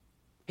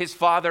His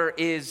Father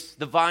is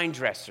the vine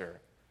dresser.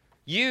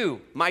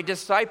 You, my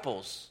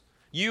disciples,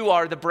 you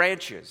are the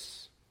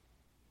branches.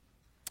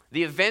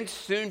 The events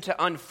soon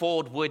to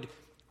unfold would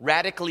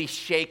radically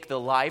shake the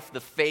life, the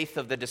faith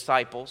of the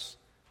disciples.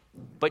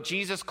 But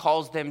Jesus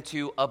calls them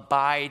to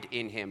abide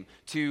in him,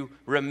 to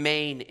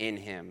remain in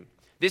him.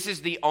 This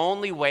is the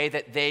only way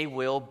that they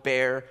will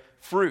bear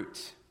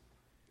fruit.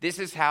 This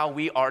is how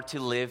we are to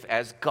live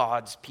as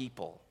God's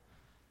people.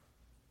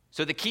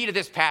 So the key to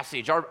this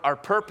passage, our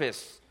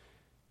purpose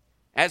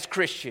as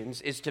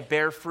Christians is to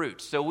bear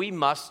fruit. So we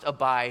must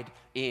abide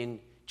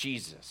in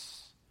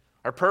Jesus.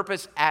 Our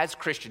purpose as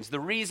Christians, the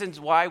reasons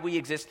why we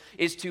exist,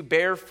 is to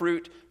bear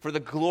fruit for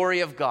the glory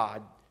of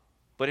God.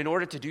 But in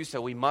order to do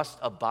so, we must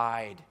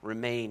abide,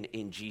 remain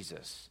in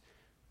Jesus.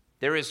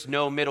 There is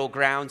no middle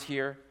ground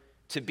here.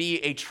 To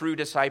be a true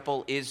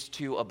disciple is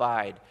to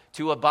abide.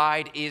 To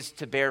abide is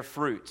to bear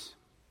fruit.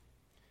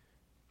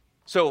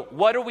 So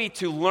what are we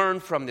to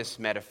learn from this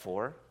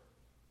metaphor?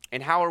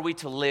 And how are we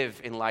to live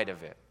in light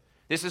of it?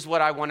 This is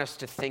what I want us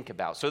to think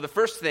about. So the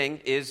first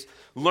thing is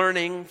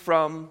learning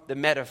from the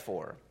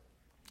metaphor.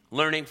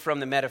 Learning from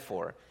the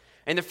metaphor.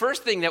 And the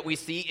first thing that we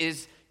see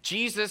is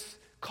Jesus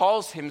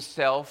calls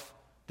himself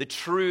the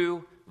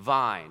true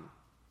vine.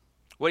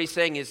 What he's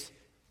saying is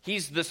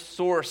he's the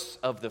source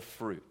of the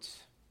fruit.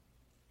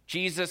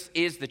 Jesus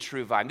is the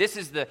true vine. This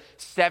is the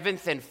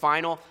seventh and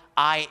final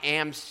I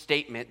am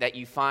statement that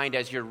you find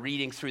as you're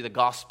reading through the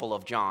Gospel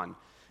of John.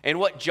 And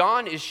what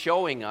John is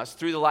showing us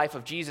through the life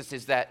of Jesus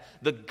is that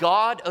the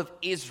God of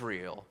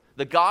Israel,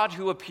 the God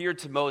who appeared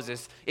to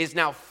Moses, is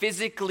now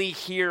physically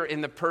here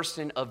in the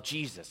person of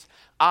Jesus.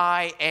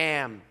 I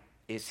am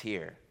is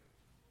here.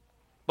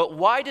 But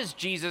why does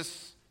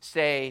Jesus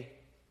say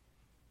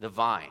the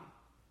vine?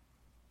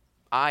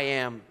 I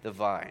am the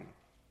vine.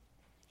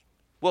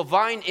 Well,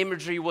 vine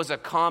imagery was a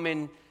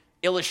common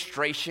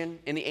illustration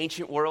in the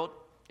ancient world.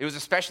 It was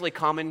especially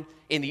common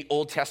in the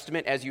Old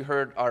Testament, as you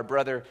heard our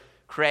brother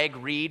Craig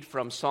read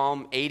from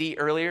Psalm 80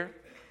 earlier.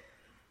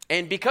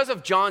 And because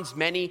of John's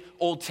many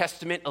Old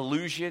Testament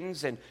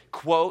allusions and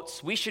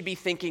quotes, we should be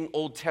thinking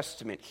Old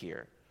Testament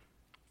here.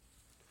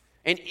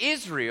 And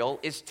Israel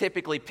is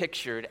typically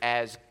pictured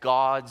as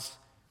God's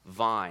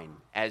vine,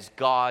 as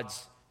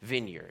God's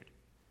vineyard.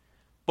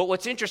 But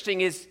what's interesting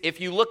is if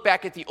you look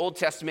back at the Old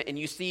Testament and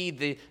you see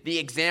the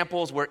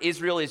examples where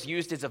Israel is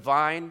used as a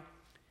vine,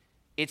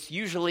 it's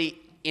usually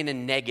in a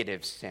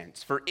negative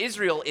sense. For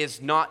Israel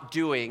is not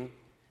doing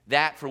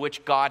that for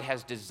which God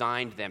has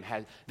designed them,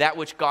 that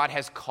which God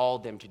has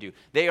called them to do.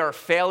 They are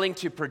failing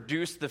to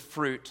produce the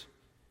fruit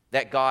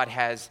that God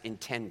has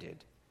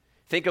intended.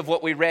 Think of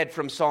what we read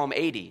from Psalm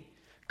 80.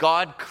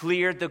 God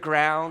cleared the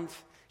ground,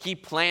 he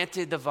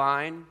planted the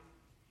vine,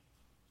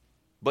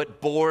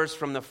 but boars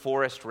from the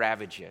forest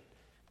ravage it.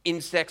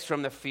 Insects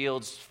from the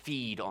fields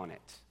feed on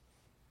it.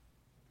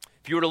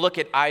 If you were to look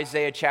at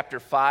Isaiah chapter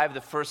 5,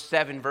 the first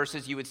 7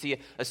 verses, you would see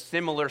a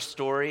similar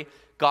story.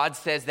 God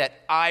says that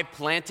I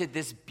planted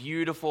this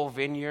beautiful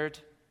vineyard,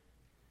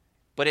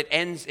 but it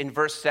ends in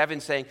verse 7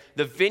 saying,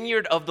 the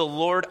vineyard of the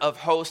Lord of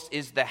hosts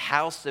is the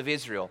house of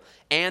Israel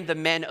and the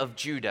men of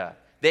Judah.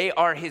 They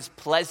are his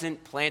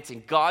pleasant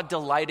planting. God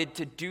delighted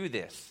to do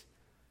this.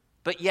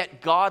 But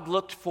yet God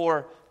looked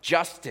for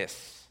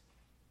justice.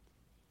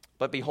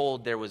 But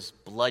behold, there was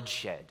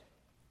bloodshed.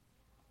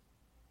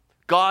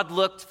 God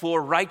looked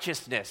for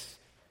righteousness.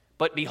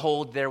 But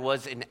behold, there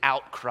was an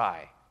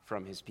outcry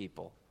from his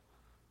people.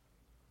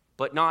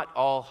 But not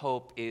all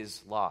hope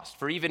is lost.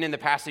 For even in the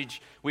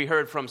passage we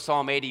heard from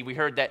Psalm 80, we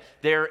heard that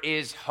there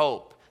is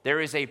hope. There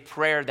is a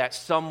prayer that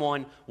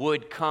someone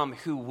would come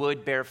who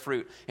would bear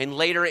fruit. And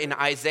later in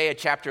Isaiah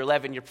chapter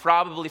 11, you're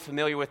probably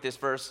familiar with this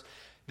verse,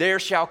 there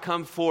shall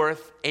come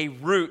forth a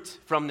root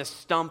from the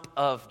stump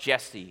of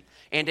Jesse,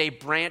 and a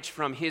branch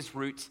from his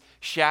roots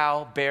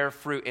shall bear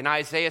fruit. And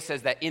Isaiah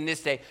says that in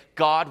this day,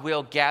 God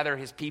will gather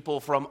his people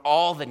from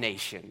all the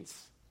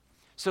nations.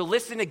 So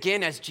listen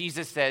again as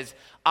Jesus says,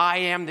 I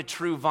am the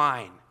true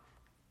vine.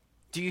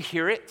 Do you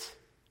hear it?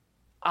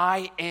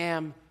 I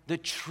am the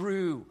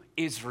true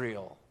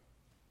Israel.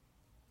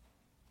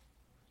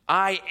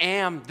 I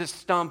am the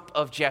stump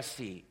of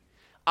Jesse.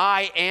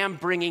 I am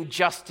bringing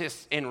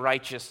justice and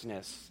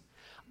righteousness.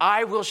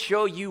 I will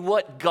show you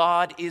what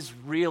God is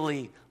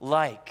really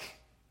like.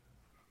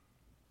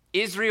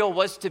 Israel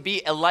was to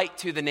be a light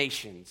to the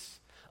nations,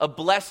 a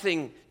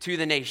blessing to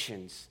the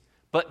nations,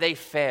 but they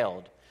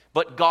failed.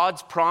 But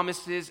God's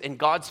promises and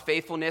God's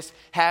faithfulness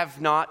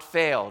have not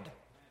failed,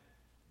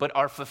 but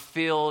are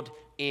fulfilled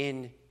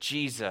in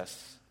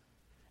Jesus.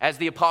 As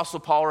the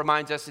Apostle Paul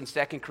reminds us in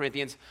 2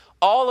 Corinthians,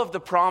 all of the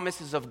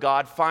promises of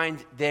God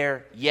find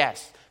their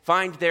yes,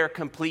 find their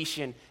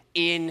completion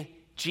in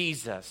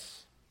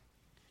Jesus.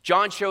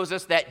 John shows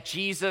us that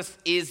Jesus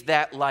is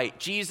that light.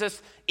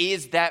 Jesus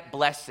is that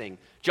blessing.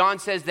 John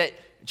says that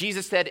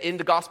Jesus said in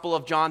the Gospel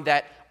of John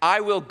that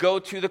I will go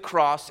to the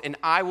cross and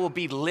I will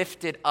be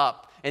lifted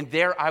up, and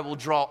there I will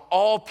draw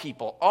all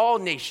people, all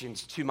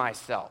nations to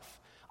myself.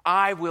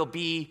 I will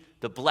be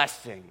the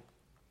blessing.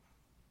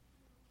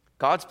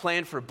 God's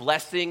plan for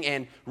blessing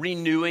and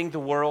renewing the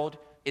world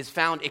is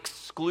found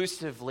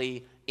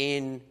exclusively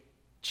in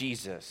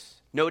Jesus.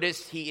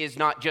 Notice he is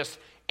not just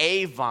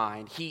a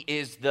vine, he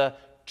is the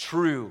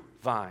true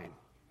vine.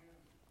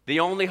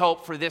 The only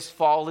hope for this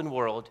fallen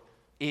world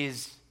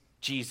is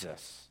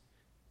Jesus.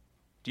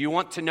 Do you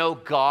want to know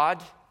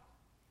God?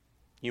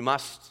 You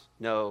must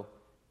know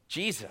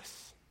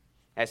Jesus.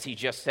 As he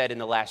just said in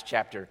the last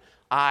chapter,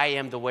 I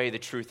am the way, the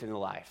truth, and the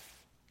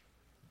life.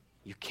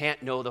 You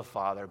can't know the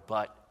Father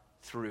but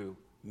through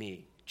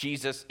me.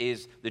 Jesus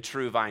is the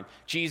true vine.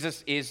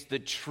 Jesus is the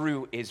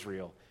true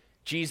Israel.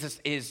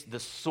 Jesus is the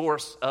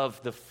source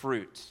of the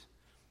fruit.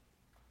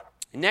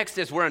 And next,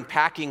 as we're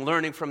unpacking,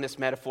 learning from this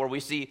metaphor, we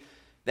see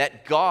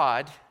that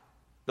God,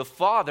 the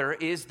Father,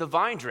 is the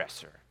vine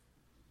dresser.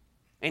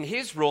 And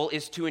his role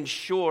is to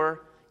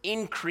ensure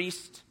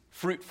increased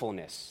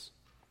fruitfulness.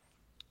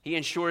 He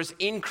ensures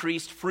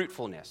increased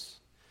fruitfulness.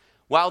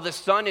 While the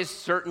Son is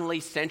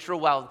certainly central,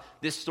 while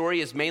this story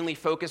is mainly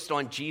focused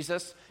on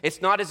Jesus,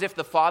 it's not as if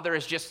the Father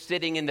is just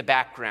sitting in the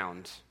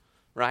background,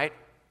 right?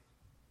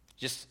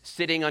 Just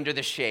sitting under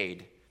the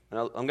shade.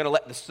 I'm going to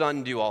let the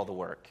Son do all the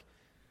work.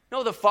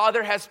 No, the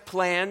Father has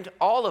planned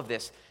all of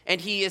this,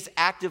 and he is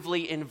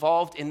actively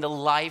involved in the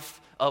life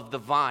of the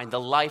vine, the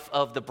life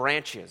of the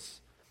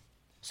branches,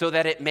 so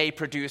that it may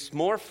produce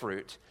more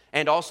fruit.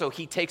 And also,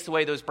 he takes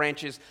away those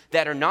branches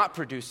that are not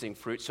producing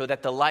fruit so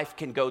that the life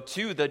can go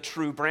to the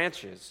true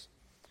branches.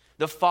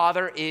 The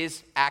Father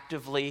is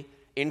actively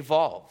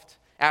involved.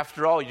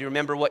 After all, you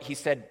remember what he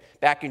said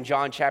back in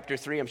John chapter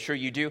 3, I'm sure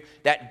you do,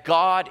 that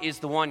God is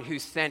the one who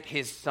sent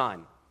his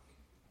Son.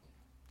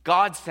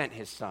 God sent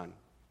his Son.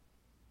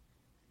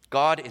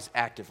 God is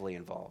actively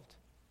involved.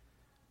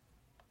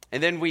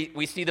 And then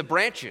we see the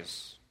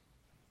branches.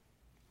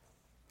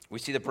 We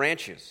see the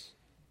branches.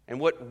 And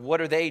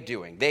what are they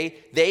doing?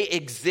 They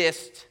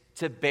exist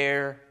to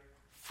bear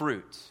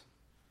fruit.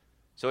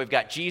 So we've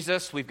got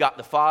Jesus, we've got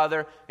the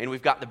Father, and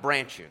we've got the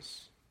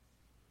branches.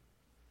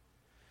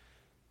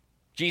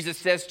 Jesus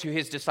says to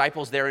his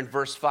disciples there in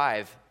verse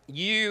 5,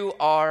 you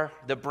are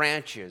the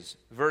branches.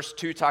 Verse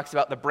 2 talks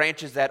about the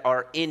branches that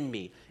are in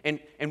me. And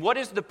what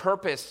is the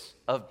purpose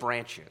of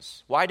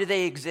branches? Why do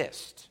they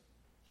exist?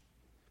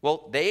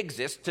 Well, they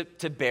exist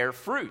to bear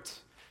fruit.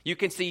 You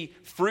can see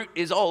fruit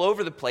is all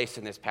over the place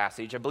in this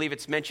passage. I believe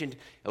it's mentioned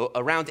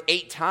around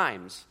 8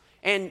 times.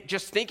 And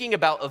just thinking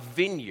about a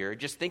vineyard,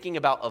 just thinking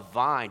about a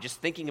vine,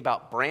 just thinking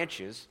about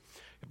branches,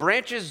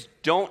 branches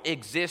don't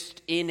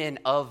exist in and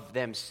of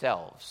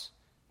themselves,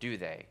 do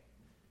they?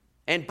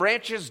 And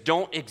branches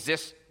don't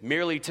exist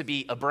merely to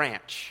be a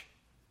branch.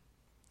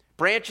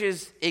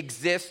 Branches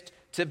exist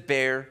to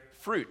bear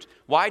fruit.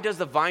 Why does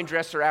the vine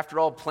dresser, after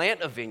all, plant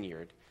a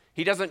vineyard?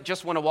 He doesn't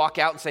just want to walk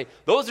out and say,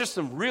 those are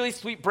some really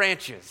sweet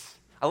branches.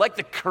 I like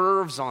the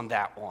curves on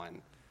that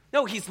one.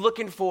 No, he's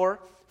looking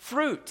for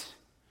fruit.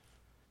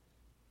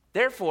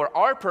 Therefore,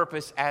 our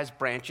purpose as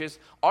branches,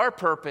 our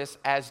purpose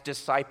as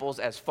disciples,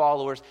 as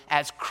followers,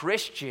 as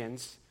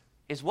Christians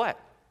is what?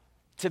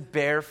 To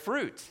bear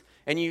fruit.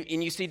 And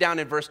you see down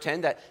in verse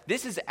 10 that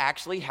this is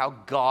actually how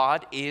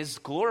God is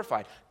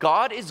glorified.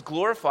 God is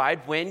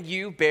glorified when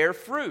you bear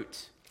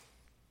fruit.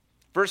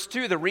 Verse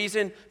 2, the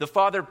reason the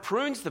Father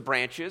prunes the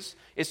branches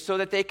is so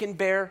that they can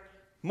bear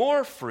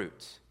more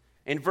fruit.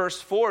 In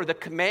verse 4, the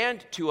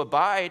command to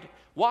abide,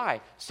 why?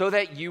 So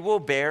that you will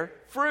bear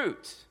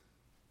fruit.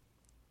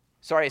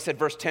 Sorry, I said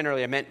verse 10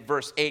 earlier, I meant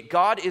verse 8.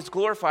 God is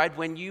glorified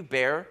when you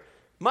bear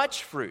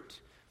much fruit.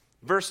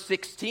 Verse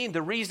 16,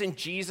 the reason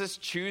Jesus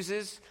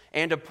chooses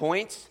and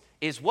appoints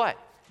is what?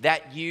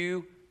 That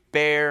you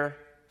bear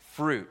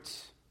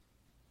fruit.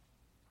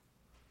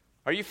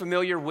 Are you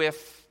familiar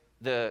with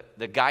the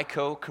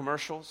Geico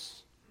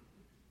commercials?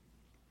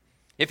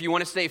 If you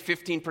want to save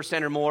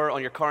 15% or more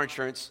on your car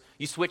insurance,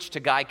 you switch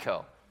to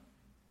Geico.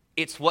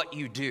 It's what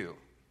you do,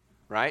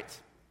 right?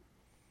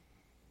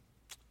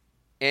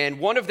 And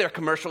one of their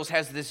commercials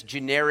has this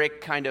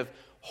generic kind of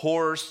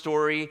horror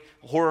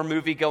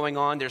movie going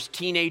on. There's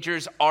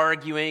teenagers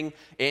arguing,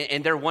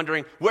 and they're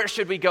wondering, where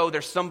should we go?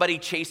 There's somebody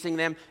chasing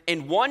them.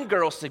 And one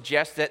girl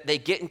suggests that they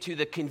get into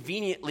the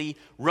conveniently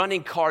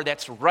running car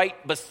that's right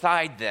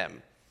beside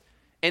them.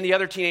 And the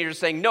other teenager is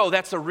saying, no,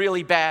 that's a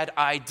really bad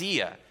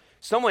idea.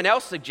 Someone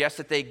else suggests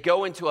that they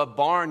go into a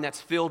barn that's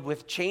filled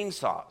with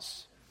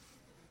chainsaws.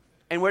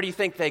 And where do you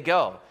think they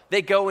go?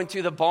 They go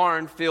into the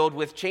barn filled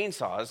with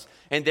chainsaws,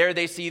 and there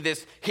they see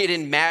this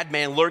hidden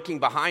madman lurking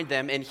behind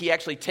them, and he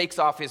actually takes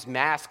off his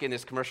mask in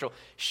this commercial,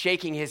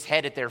 shaking his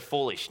head at their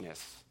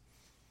foolishness.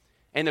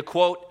 And the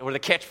quote or the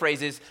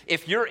catchphrase is,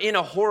 if you're in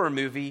a horror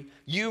movie,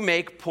 you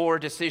make poor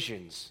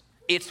decisions.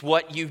 It's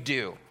what you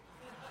do.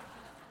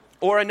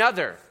 Or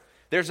another,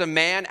 there's a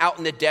man out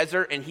in the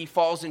desert, and he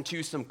falls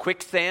into some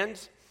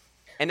quicksand,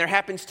 and there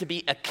happens to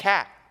be a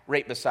cat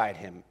right beside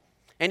him.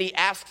 And he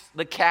asks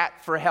the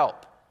cat for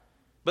help.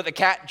 But the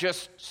cat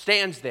just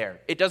stands there.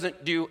 It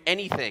doesn't do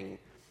anything.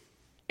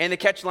 And the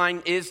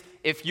catchline is,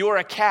 if you're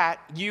a cat,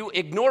 you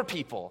ignore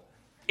people.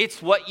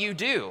 It's what you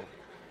do.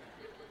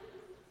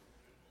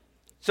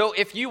 So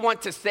if you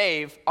want to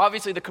save,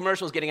 obviously the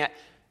commercial is getting at,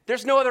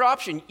 there's no other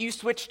option. You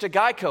switch to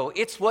Geico.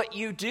 It's what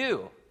you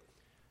do.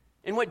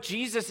 And what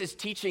Jesus is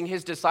teaching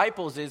his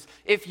disciples is,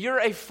 if you're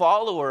a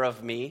follower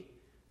of me,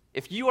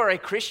 if you are a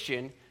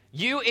Christian,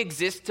 you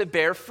exist to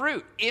bear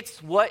fruit.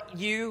 It's what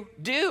you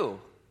do.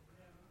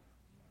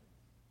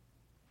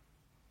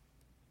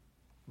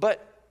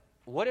 But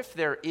what if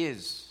there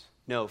is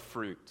no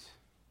fruit?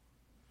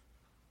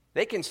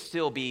 They can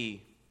still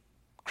be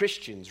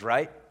Christians,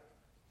 right?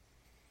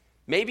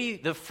 Maybe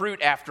the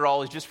fruit, after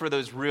all, is just for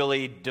those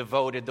really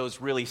devoted,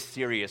 those really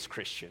serious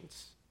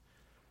Christians.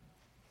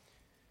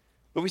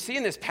 But we see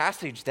in this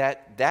passage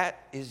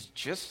that is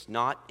just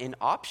not an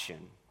option.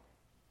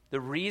 The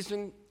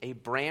reason a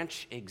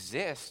branch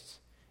exists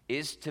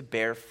is to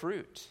bear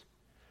fruit.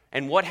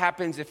 And what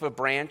happens if a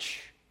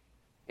branch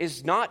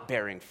is not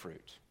bearing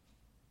fruit?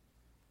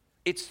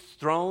 It's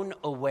thrown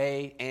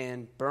away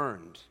and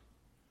burned.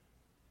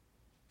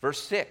 Verse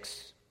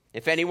 6,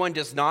 if anyone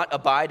does not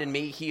abide in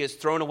me, he is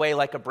thrown away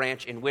like a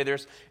branch and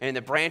withers, and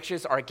the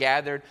branches are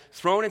gathered,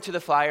 thrown into the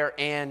fire,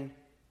 and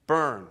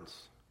burned.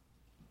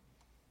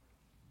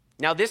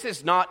 Now, this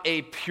is not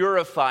a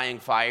purifying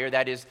fire.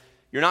 That is,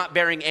 you're not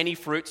bearing any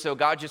fruit, so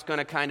God's just going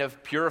to kind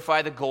of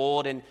purify the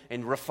gold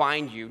and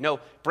refine you. No,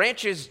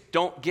 branches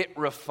don't get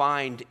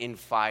refined in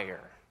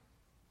fire.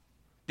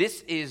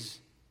 This is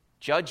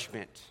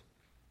judgment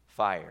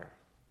fire.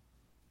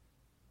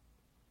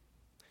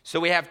 So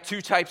we have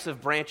two types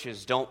of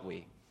branches, don't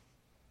we?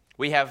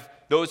 We have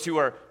those who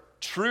are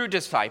true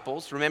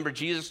disciples. Remember,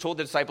 Jesus told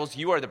the disciples,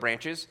 you are the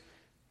branches.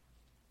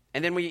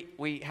 And then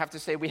we have to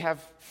say we have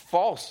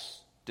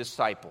false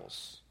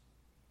disciples.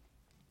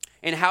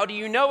 And how do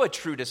you know a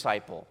true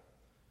disciple?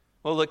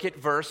 Well, look at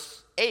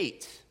verse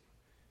 8.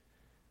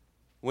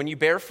 When you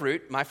bear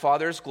fruit, my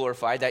Father is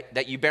glorified,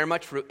 that you bear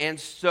much fruit, and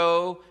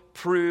so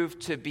prove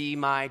to be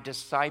my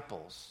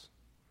disciples.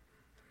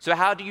 So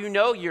how do you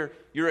know you're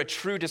a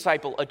true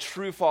disciple, a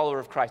true follower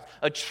of Christ,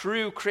 a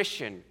true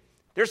Christian?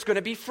 There's going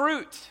to be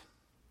fruit.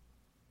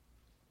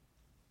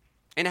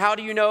 And how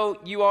do you know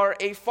you are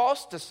a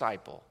false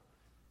disciple?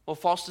 Well,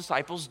 false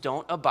disciples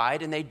don't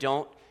abide and they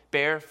don't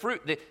bear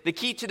fruit. The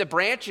key to the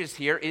branches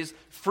here is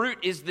fruit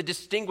is the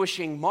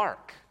distinguishing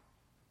mark.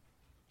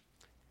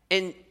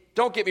 And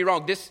don't get me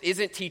wrong, this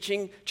isn't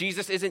teaching,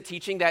 Jesus isn't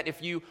teaching that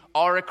if you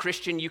are a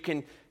Christian, you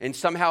can, and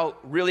somehow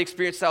really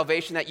experience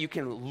salvation, that you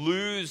can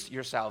lose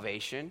your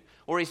salvation.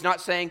 Or he's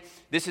not saying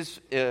this is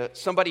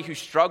somebody who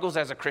struggles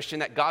as a Christian,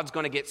 that God's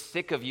going to get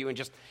sick of you and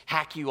just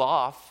hack you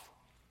off.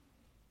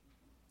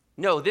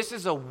 No, this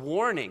is a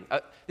warning.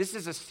 This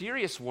is a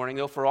serious warning,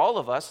 though, for all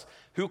of us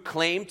who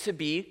claim to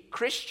be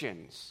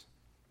Christians.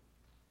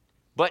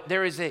 But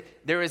there is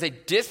a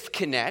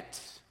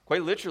disconnect,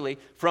 quite literally,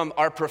 from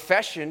our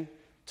profession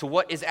to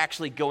what is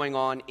actually going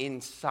on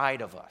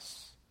inside of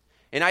us.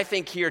 And I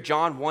think here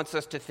John wants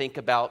us to think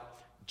about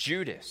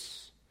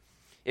Judas.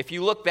 If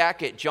you look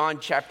back at John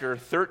chapter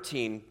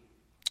 13,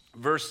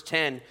 verse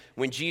 10,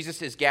 when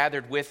Jesus is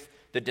gathered with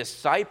the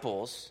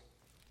disciples,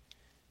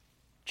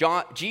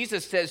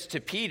 Jesus says to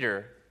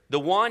Peter, the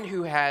one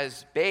who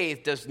has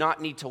bathed does not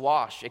need to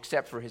wash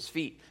except for his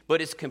feet,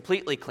 but is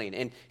completely clean.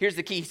 And here's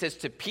the key. He says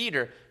to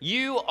Peter,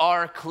 you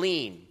are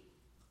clean,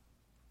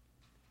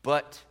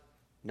 but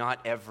not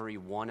every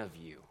one of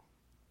you.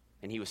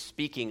 And he was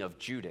speaking of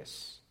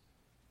Judas.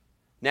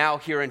 Now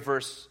here in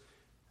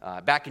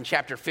back in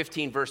chapter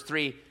 15, verse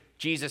 3,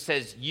 Jesus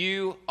says,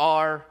 you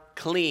are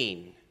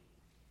clean.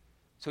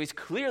 So he's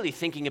clearly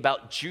thinking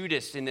about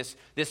Judas in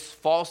this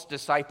false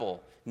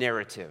disciple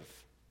narrative.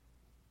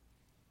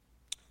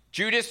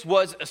 Judas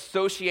was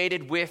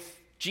associated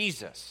with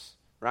Jesus,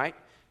 right?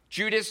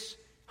 Judas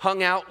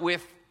hung out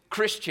with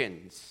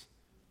Christians.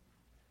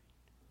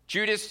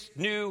 Judas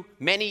knew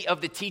many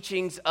of the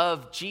teachings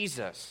of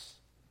Jesus.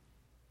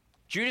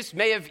 Judas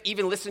may have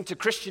even listened to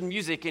Christian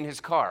music in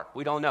his car.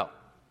 We don't know.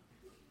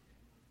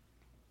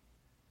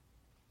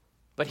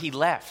 But he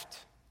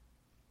left.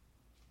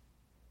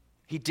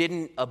 He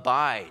didn't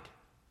abide.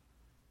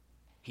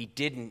 He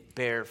didn't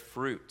bear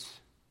fruit.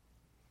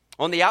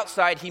 On the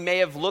outside, he may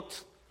have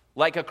looked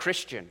like a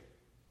Christian.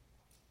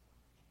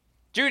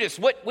 Judas,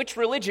 which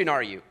religion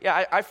are you?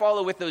 Yeah, I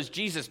follow with those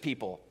Jesus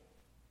people.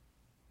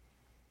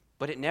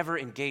 But it never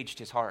engaged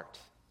his heart.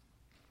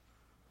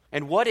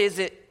 And what is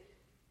it?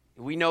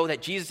 We know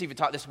that Jesus even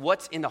taught this.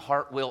 What's in the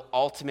heart will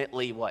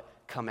ultimately what?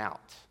 Come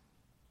out.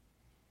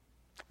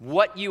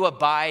 What you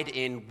abide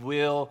in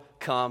will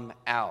come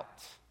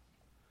out.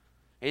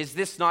 Is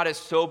this not a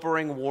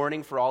sobering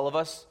warning for all of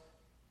us?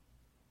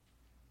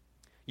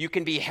 You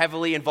can be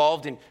heavily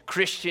involved in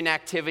Christian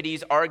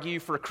activities, argue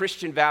for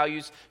Christian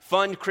values,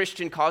 fund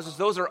Christian causes.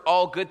 Those are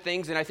all good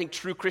things, and I think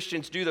true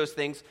Christians do those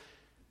things.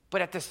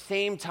 But at the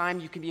same time,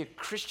 you can be a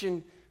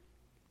Christian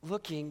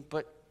looking,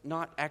 but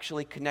not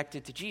actually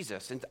connected to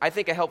Jesus. And I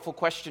think a helpful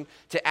question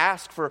to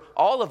ask for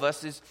all of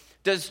us is,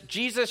 does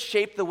Jesus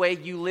shape the way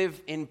you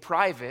live in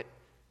private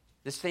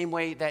the same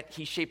way that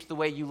he shapes the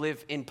way you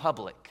live in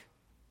public?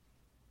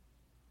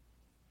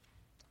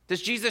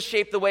 Does Jesus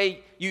shape the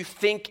way you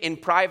think in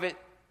private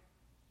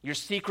your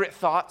secret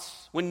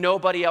thoughts when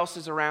nobody else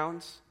is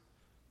around?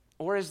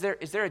 Or is there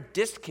a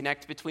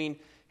disconnect between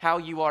how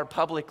you are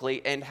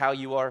publicly and how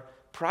you are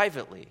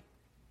privately?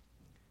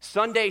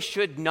 Sunday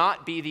should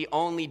not be the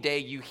only day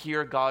you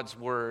hear God's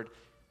word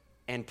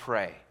and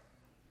pray.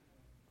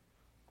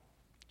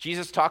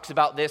 Jesus talks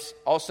about this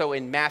also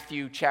in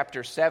Matthew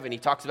chapter 7. He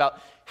talks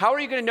about, how are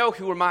you going to know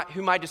who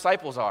my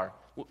disciples are?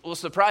 Well,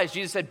 surprise,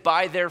 Jesus said,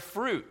 by their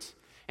fruit.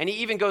 And he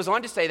even goes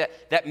on to say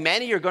that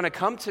many are going to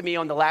come to me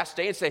on the last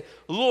day and say,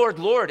 Lord,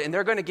 Lord, and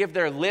they're going to give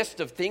their list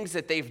of things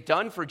that they've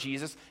done for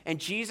Jesus, and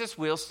Jesus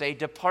will say,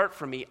 depart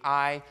from me,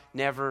 I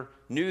never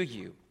knew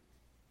you.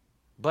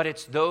 But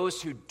it's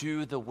those who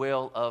do the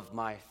will of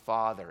my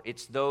Father.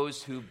 It's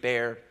those who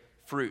bear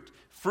fruit.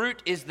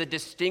 Fruit is the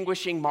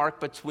distinguishing mark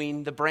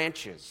between the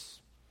branches.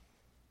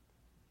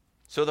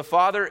 So the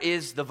Father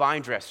is the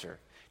vine dresser.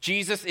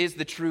 Jesus is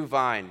the true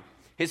vine.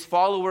 His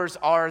followers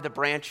are the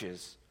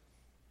branches.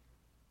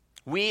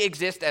 We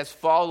exist as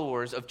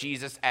followers of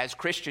Jesus, as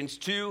Christians,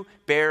 to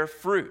bear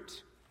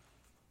fruit.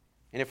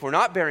 And if we're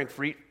not bearing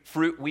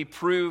fruit, we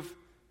prove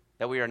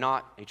that we are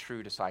not a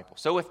true disciple.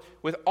 So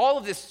with all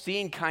of this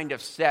scene kind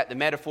of set, the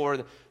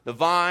metaphor, the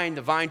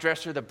vine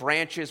dresser, the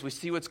branches, we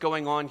see what's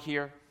going on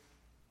here.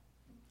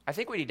 I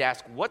think we need to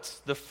ask, what's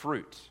the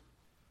fruit?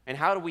 And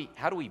how do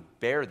we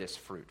bear this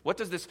fruit? What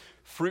does this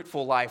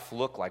fruitful life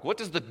look like? What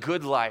does the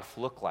good life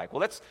look like?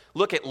 Well, let's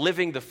look at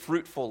living the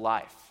fruitful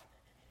life.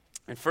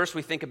 And first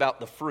we think about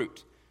the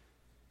fruit.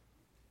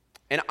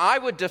 And I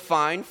would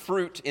define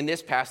fruit in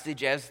this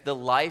passage as the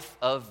life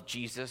of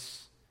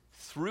Jesus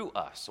through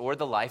us, or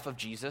the life of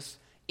Jesus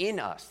in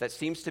us. That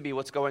seems to be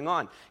what's going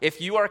on.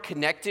 If you are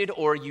connected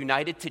or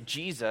united to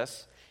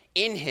Jesus,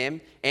 in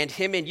him and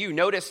him in you,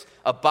 notice,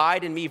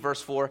 abide in me,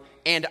 verse 4,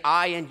 and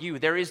I in you.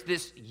 There is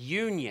this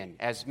union,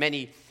 as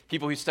many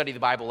people who study the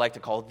Bible like to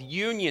call it, the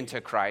union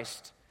to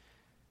Christ.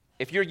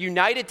 If you're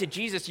united to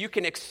Jesus, you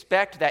can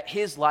expect that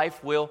his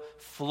life will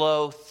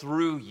flow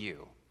through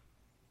you.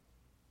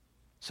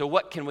 So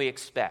what can we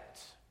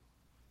expect?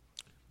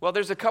 Well,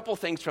 there's a couple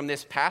things from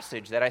this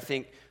passage that I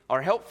think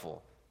are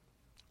helpful.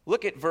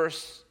 Look at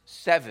verse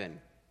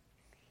 7.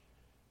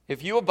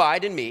 If you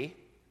abide in me,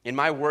 and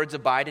my words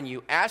abide in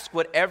you, ask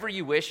whatever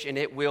you wish, and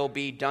it will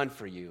be done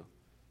for you.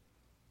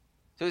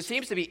 So it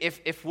seems to be,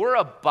 if we're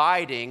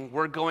abiding,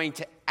 we're going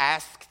to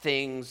ask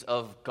things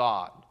of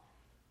God.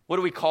 What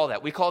do we call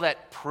that? We call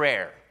that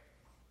prayer,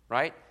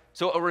 right?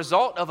 So a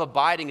result of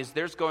abiding is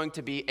there's going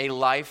to be a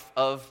life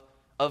of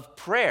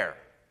prayer.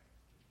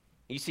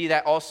 You see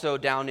that also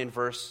down in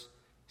verse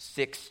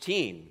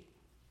 16.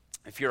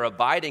 If you're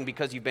abiding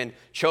because you've been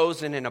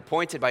chosen and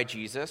appointed by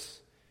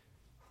Jesus,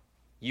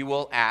 you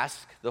will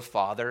ask the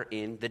Father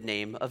in the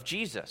name of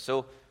Jesus.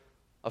 So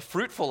a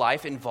fruitful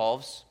life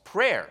involves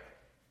prayer.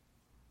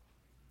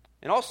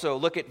 And also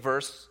look at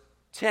verse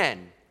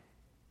 10.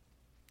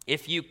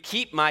 If you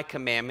keep my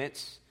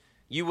commandments,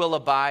 you will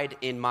abide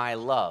in my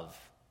love,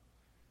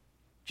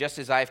 just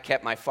as I have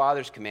kept my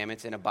Father's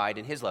commandments and abide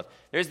in his love.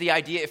 There's the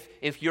idea,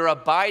 if you're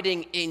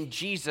abiding in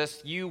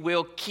Jesus, you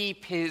will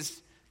keep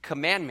his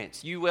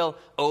commandments. You will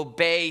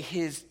obey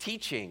his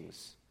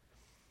teachings.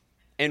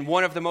 And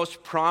one of the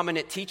most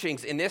prominent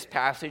teachings in this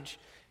passage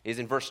is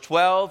in verse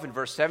 12 and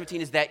verse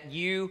 17, is that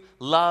you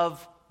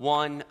love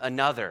one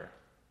another.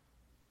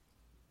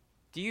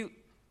 Do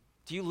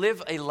you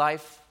live a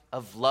life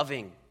of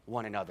loving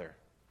one another?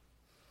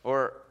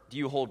 Or do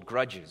you hold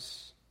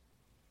grudges?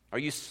 Are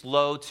you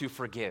slow to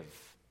forgive?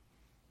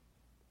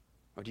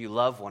 Or do you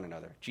love one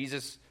another?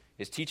 Jesus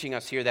is teaching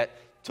us here that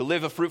to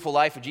live a fruitful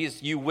life of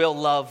Jesus, you will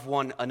love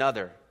one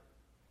another.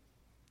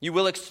 You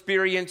will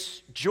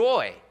experience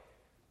joy.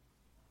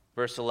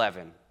 Verse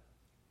 11.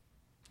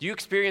 Do you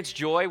experience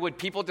joy? Would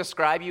people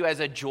describe you as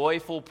a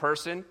joyful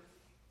person?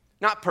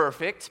 Not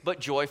perfect,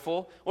 but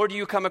joyful. Or do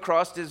you come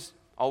across as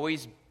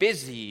always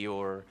busy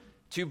or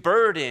too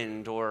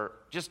burdened or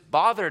just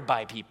bothered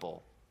by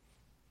people?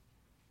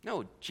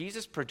 No,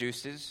 Jesus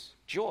produces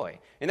joy.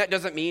 And that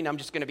doesn't mean I'm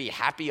just going to be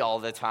happy all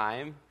the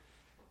time,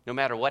 no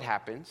matter what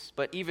happens.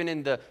 But even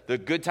in the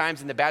good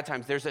times and the bad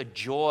times, there's a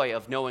joy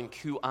of knowing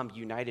who I'm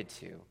united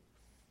to.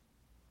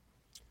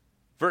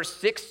 Verse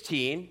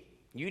 16,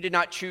 you did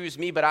not choose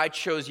me, but I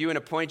chose you and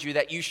appointed you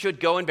that you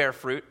should go and bear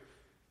fruit,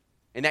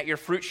 and that your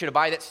fruit should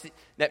abide.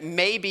 That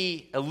may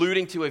be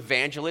alluding to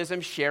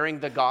evangelism,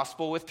 sharing the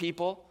gospel with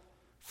people.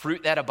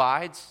 Fruit that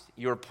abides.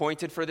 You're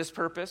appointed for this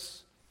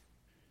purpose.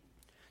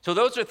 So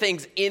those are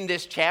things in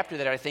this chapter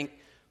that I think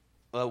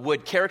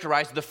would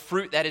characterize the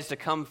fruit that is to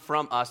come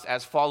from us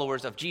as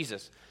followers of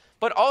Jesus.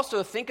 But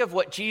also think of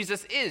what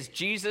Jesus is.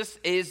 Jesus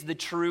is the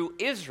true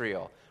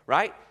Israel,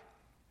 right?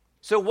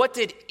 So what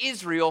did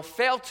Israel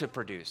fail to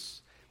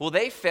produce? Well,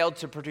 they failed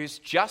to produce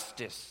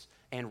justice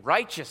and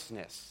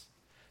righteousness.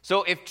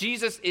 So if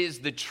Jesus is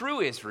the true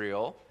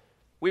Israel,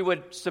 we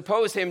would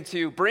suppose him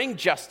to bring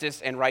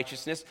justice and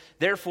righteousness.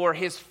 Therefore,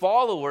 his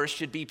followers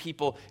should be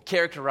people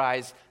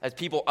characterized as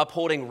people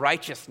upholding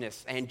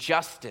righteousness and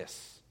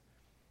justice.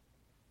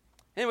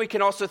 And we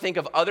can also think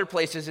of other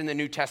places in the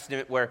New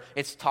Testament where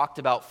it's talked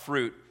about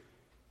fruit.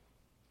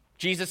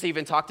 Jesus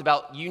even talked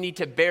about you need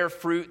to bear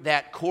fruit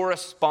that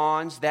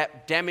corresponds,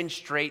 that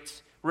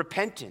demonstrates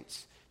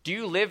repentance. Do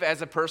you live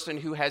as a person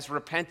who has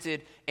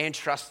repented and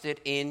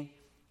trusted in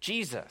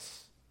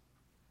Jesus?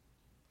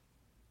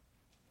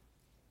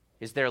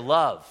 Is there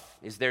love?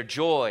 Is there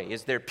joy?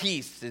 Is there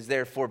peace? Is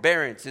there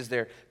forbearance? Is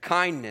there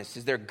kindness?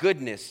 Is there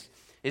goodness?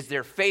 Is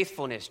there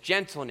faithfulness,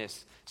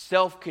 gentleness,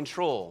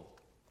 self-control?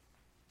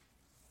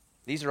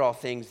 These are all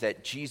things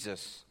that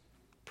Jesus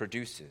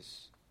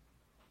produces.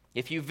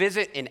 If you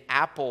visit an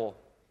apple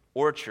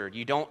orchard,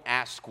 you don't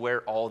ask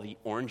where all the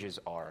oranges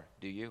are,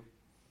 do you?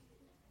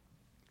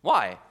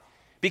 Why?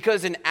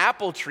 Because an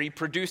apple tree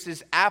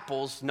produces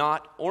apples,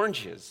 not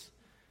oranges.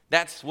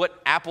 That's what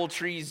apple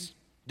trees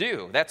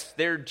do. That's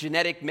their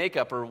genetic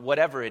makeup or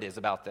whatever it is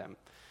about them.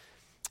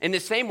 In the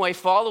same way,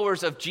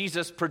 followers of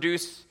Jesus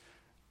produce,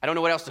 I don't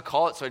know what else to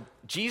call it, so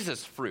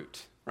Jesus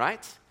fruit,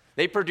 right?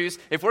 They produce,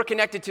 if we're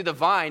connected to the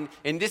vine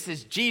and this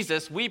is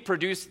Jesus, we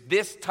produce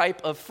this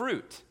type of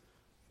fruit.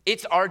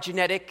 It's our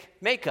genetic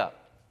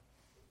makeup.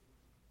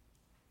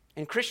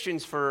 And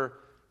Christians for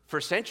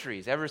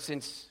centuries, ever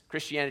since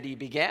Christianity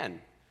began,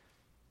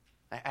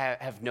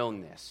 have known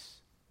this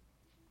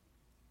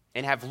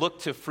and have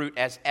looked to fruit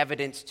as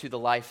evidence to the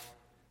life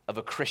of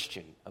a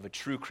Christian, of a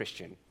true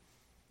Christian.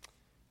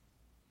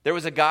 There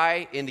was a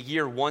guy in the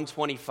year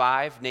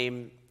 125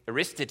 named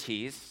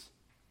Aristides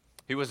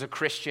who was a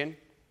Christian.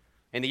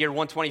 And the year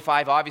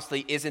 125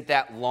 obviously isn't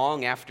that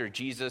long after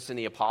Jesus and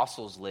the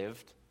apostles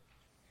lived.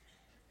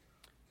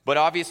 But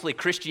obviously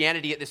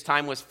Christianity at this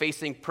time was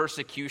facing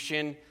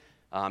persecution.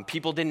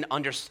 People didn't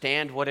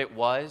understand what it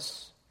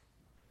was.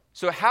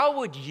 So how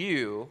would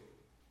you,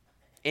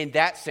 in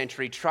that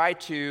century, try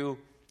to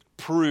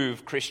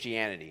prove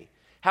Christianity?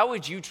 How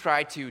would you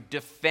try to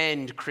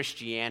defend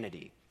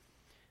Christianity?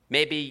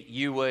 Maybe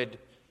you would,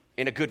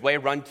 in a good way,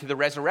 run to the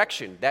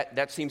resurrection.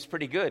 That seems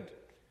pretty good.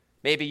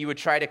 Maybe you would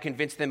try to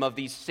convince them of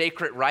these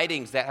sacred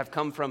writings that have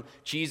come from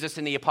Jesus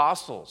and the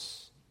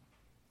apostles.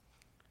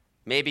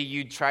 Maybe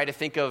you'd try to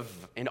think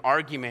of an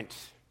argument.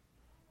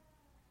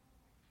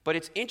 But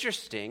it's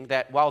interesting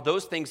that while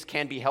those things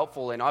can be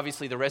helpful, and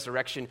obviously the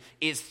resurrection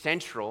is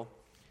central,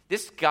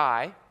 this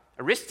guy,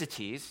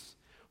 Aristides,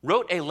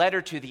 wrote a letter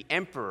to the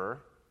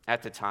emperor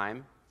at the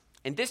time,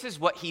 and this is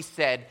what he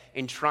said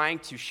in trying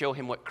to show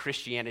him what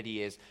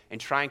Christianity is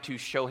and trying to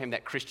show him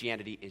that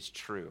Christianity is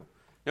true.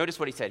 Notice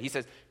what he said. He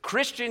says,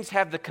 Christians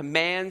have the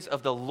commands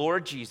of the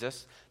Lord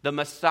Jesus, the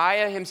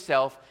Messiah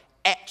himself,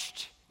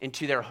 etched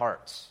into their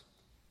hearts.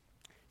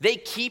 They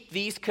keep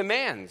these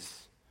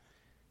commands.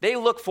 They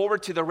look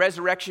forward to the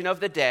resurrection of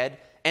the dead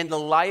and the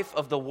life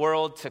of the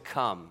world to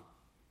come.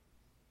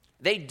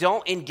 They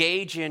don't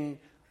engage in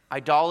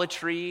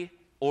idolatry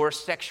or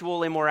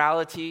sexual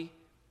immorality.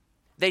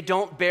 They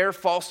don't bear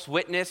false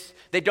witness.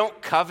 They don't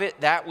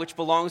covet that which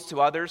belongs to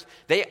others.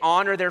 They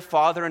honor their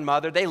father and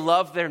mother. They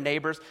love their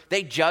neighbors.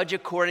 They judge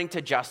according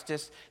to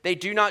justice. They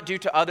do not do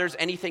to others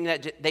anything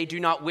that they do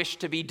not wish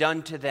to be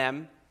done to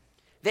them.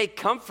 They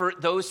comfort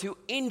those who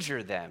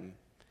injure them,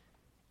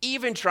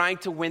 even trying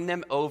to win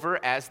them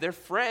over as their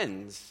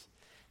friends.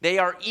 They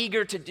are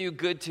eager to do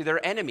good to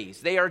their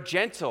enemies. They are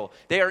gentle.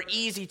 They are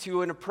easy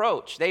to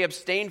approach. They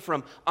abstain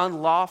from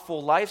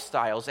unlawful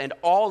lifestyles and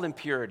all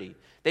impurity.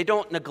 They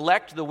don't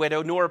neglect the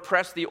widow nor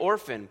oppress the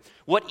orphan.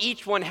 What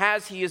each one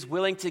has, he is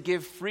willing to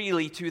give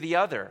freely to the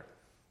other.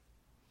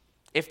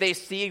 If they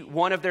see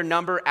one of their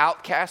number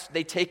outcast,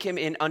 they take him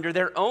in under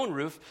their own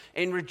roof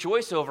and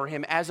rejoice over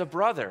him as a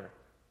brother.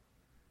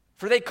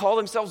 For they call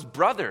themselves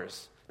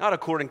brothers, not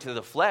according to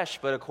the flesh,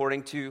 but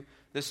according to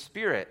the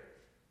Spirit.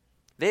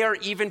 They are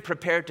even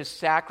prepared to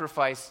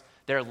sacrifice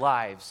their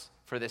lives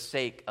for the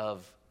sake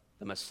of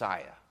the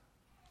Messiah.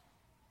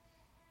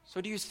 So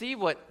do you see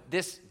what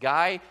this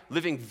guy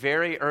living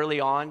very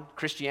early on,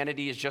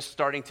 Christianity is just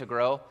starting to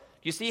grow? Do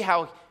you see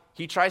how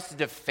he tries to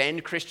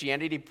defend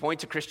Christianity,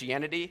 point to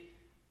Christianity?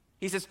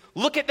 He says,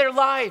 look at their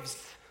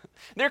lives.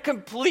 They're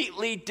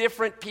completely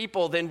different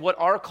people than what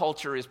our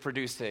culture is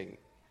producing.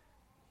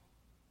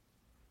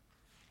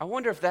 I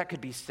wonder if that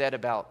could be said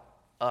about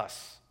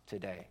us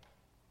today.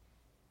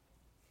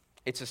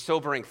 It's a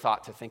sobering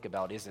thought to think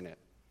about, isn't it?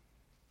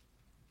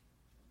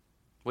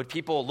 Would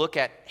people look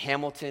at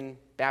Hamilton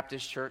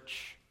Baptist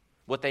Church,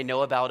 what they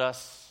know about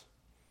us?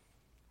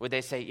 Would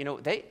they say,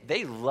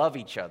 they love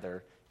each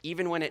other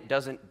even when it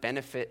doesn't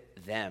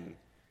benefit them?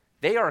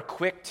 They are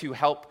quick to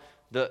help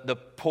the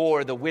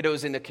poor, the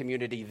widows in the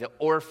community, the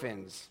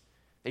orphans.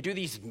 They do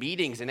these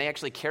meetings and they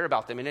actually care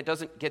about them and it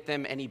doesn't get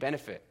them any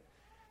benefit.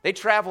 They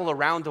travel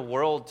around the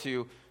world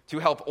to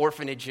help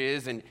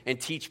orphanages and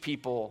teach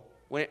people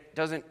when it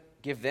doesn't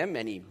give them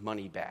any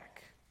money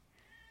back.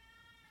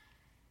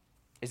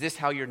 Is this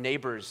how your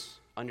neighbors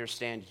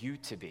understand you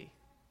to be?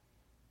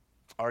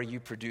 Are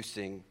you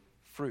producing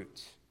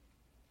fruit?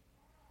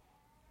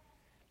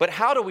 But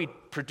how do we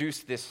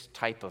produce this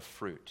type of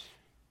fruit?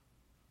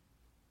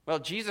 Well,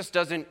 Jesus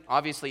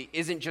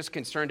isn't just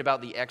concerned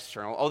about the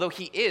external, although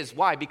he is.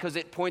 Why? Because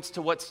it points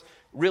to what's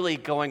really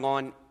going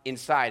on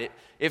inside.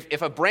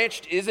 If a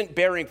branch isn't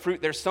bearing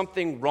fruit, there's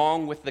something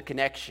wrong with the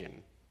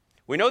connection.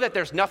 We know that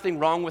there's nothing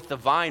wrong with the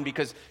vine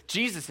because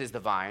Jesus is the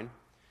vine.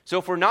 So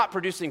if we're not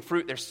producing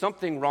fruit, there's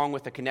something wrong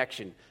with the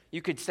connection.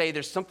 You could say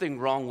there's something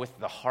wrong with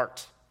the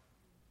heart.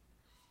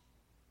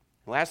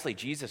 Lastly,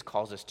 Jesus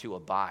calls us to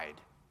abide.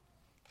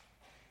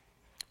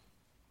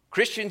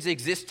 Christians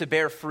exist to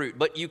bear fruit,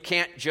 but you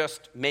can't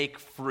just make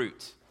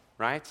fruit,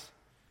 right?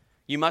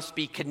 You must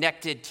be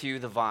connected to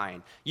the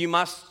vine. You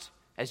must,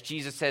 as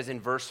Jesus says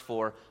in verse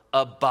 4,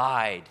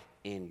 abide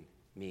in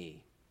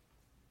me.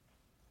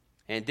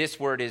 And this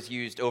word is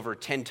used over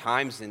 10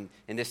 times in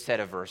this set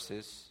of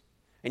verses.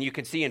 And you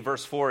can see in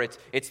verse 4,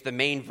 it's the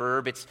main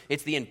verb,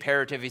 it's the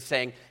imperative. He's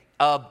saying,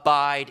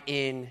 abide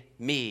in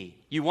me.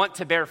 You want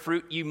to bear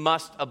fruit, you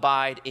must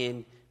abide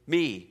in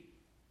me.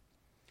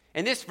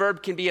 And this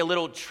verb can be a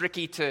little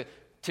tricky to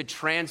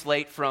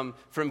translate from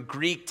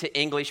Greek to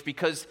English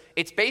because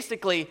it's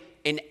basically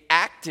an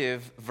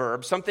active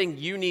verb, something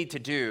you need to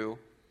do,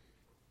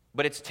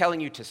 but it's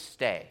telling you to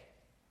stay,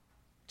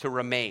 to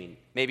remain.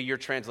 Maybe your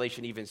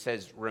translation even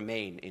says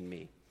remain in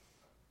me.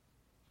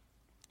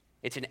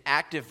 It's an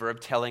active verb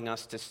telling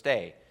us to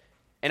stay.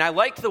 And I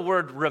like the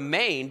word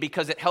remain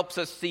because it helps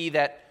us see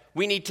that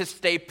we need to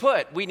stay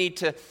put. We need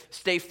to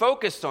stay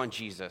focused on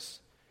Jesus.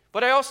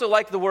 But I also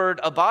like the word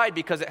abide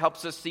because it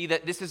helps us see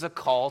that this is a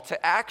call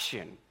to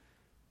action.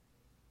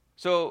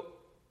 So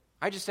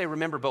I just say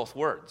remember both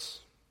words.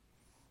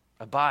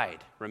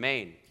 Abide,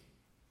 remain.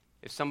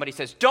 If somebody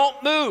says,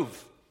 don't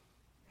move,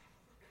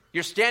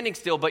 you're standing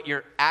still, but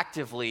you're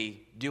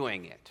actively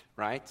doing it,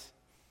 right?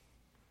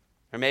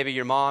 Or maybe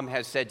your mom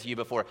has said to you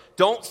before,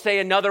 don't say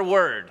another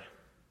word.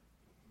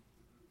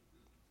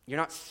 You're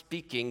not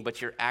speaking,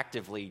 but you're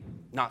actively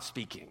not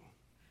speaking.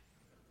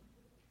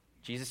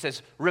 Jesus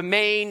says,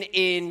 remain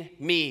in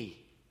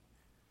me.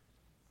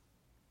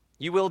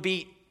 You will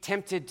be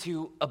tempted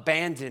to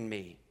abandon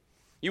me.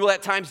 You will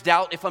at times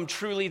doubt if I'm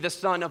truly the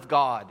Son of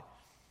God.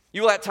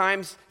 You will at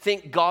times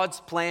think God's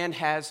plan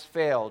has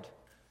failed.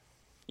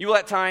 You will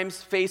at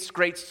times face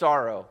great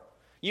sorrow.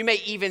 You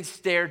may even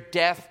stare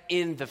death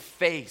in the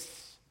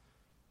face.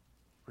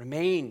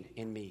 Remain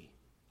in me.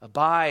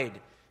 Abide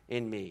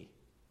in me.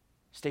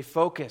 Stay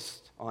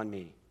focused on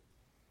me.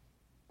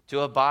 To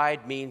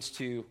abide means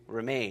to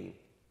remain.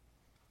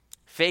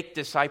 Fake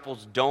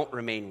disciples don't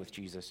remain with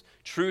Jesus.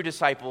 True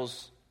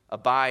disciples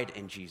abide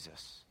in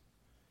Jesus.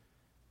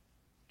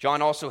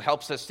 John also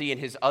helps us see in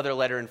his other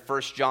letter in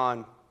 1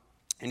 John,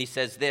 and he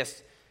says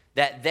this,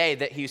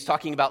 that he's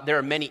talking about there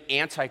are many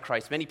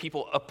antichrists, many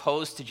people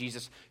opposed to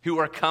Jesus who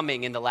are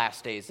coming in the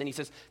last days. And he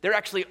says they're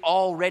actually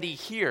already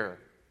here.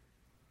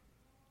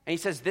 And he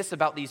says this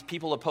about these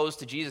people opposed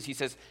to Jesus. He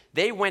says,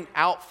 they went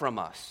out from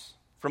us,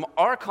 from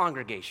our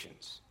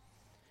congregations,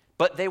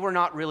 but they were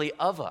not really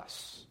of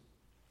us.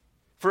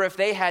 For if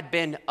they had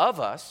been of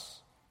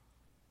us,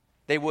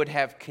 they would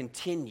have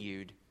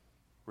continued,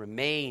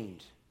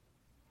 remained,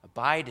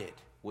 abided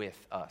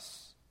with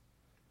us.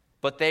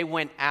 But they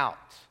went out,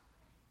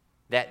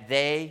 that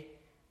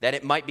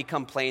it might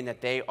become plain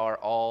that they are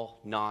all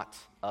not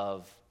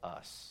of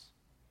us.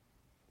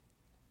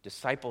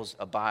 Disciples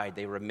abide,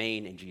 they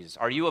remain in Jesus.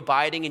 Are you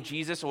abiding in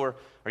Jesus or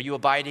are you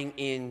abiding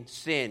in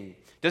sin?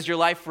 Does your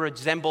life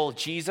resemble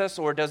Jesus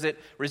or does it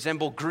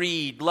resemble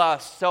greed,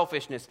 lust,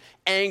 selfishness,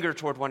 anger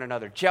toward one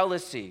another,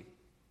 jealousy?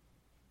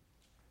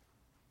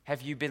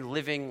 Have you been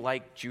living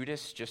like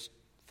Judas, just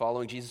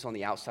following Jesus on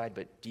the outside,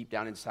 but deep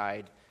down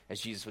inside, as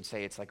Jesus would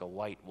say, it's like a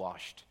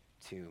whitewashed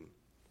tomb.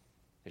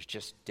 There's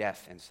just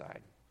death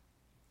inside.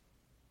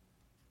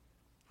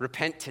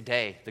 Repent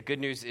today. The good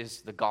news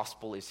is the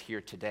gospel is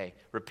here today.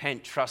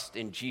 Repent, trust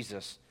in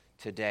Jesus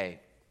today.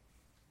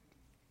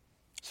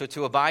 So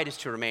to abide is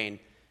to remain.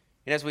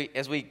 And as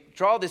we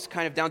draw this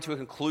kind of down to a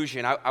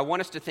conclusion, I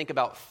want us to think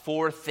about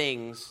 4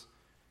 things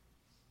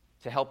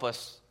to help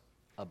us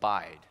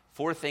abide.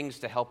 4 things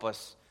to help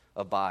us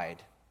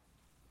abide.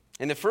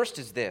 And the first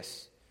is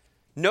this.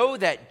 Know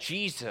that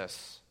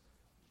Jesus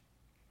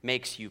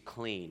makes you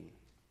clean.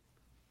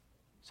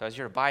 So as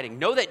you're abiding,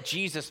 know that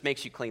Jesus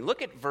makes you clean.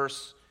 Look at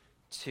verse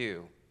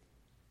 2.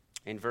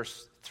 In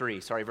verse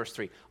 3.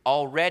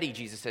 Already,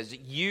 Jesus says,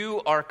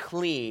 you are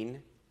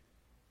clean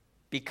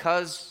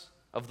because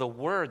of the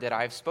word that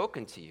I've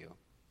spoken to you.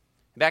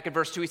 Back in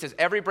verse 2, he says,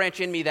 every branch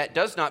in me that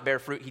does not bear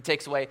fruit, he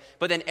takes away.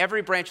 But then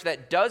every branch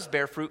that does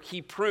bear fruit,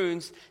 he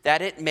prunes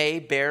that it may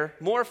bear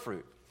more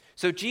fruit.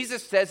 So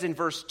Jesus says in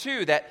verse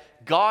 2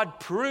 that God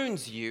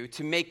prunes you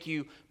to make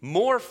you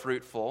more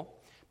fruitful.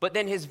 But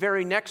then his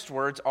very next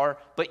words are,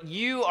 but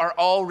you are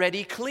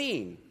already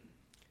clean.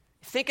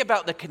 Think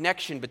about the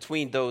connection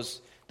between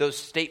those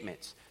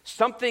statements.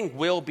 Something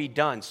will be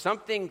done.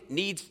 Something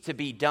needs to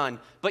be done.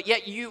 But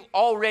yet you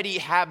already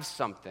have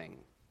something.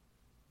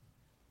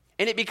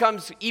 And it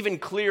becomes even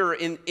clearer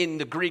in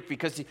the Greek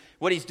because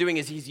what he's doing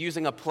is he's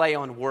using a play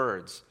on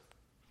words.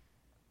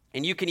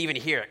 And you can even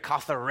hear it,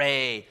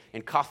 kathare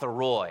and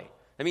katharoi.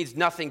 That means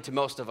nothing to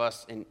most of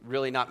us, and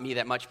really not me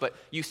that much, but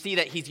you see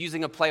that he's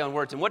using a play on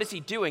words. And what is he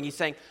doing? He's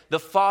saying the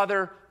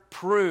Father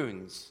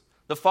prunes,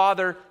 the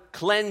Father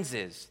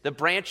cleanses the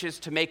branches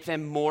to make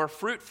them more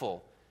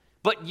fruitful.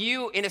 But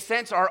you, in a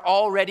sense, are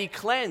already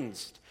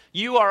cleansed.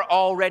 You are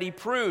already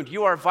pruned.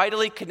 You are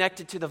vitally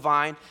connected to the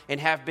vine and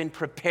have been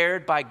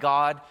prepared by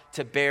God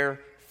to bear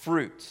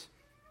fruit.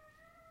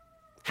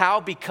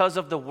 How? Because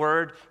of the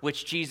word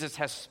which Jesus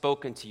has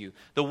spoken to you.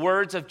 The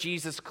words of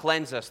Jesus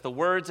cleanse us. The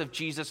words of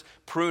Jesus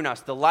prune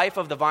us. The life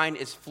of the vine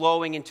is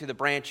flowing into the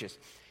branches.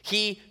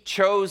 He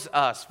chose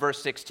us,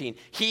 verse 16.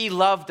 He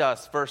loved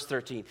us, verse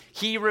 13.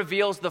 He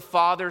reveals the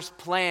Father's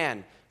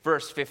plan,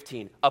 verse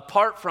 15.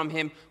 Apart from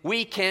him,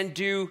 we can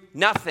do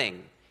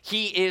nothing.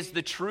 He is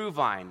the true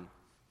vine.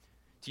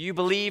 Do you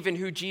believe in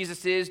who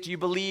Jesus is? Do you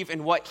believe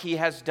in what he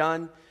has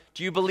done?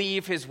 Do you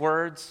believe his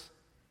words?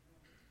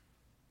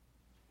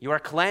 You are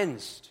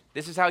cleansed.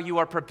 This is how you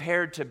are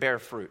prepared to bear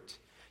fruit.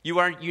 You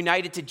are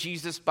united to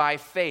Jesus by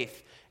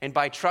faith, and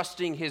by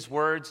trusting his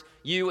words,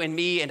 you and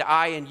me and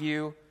I and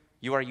you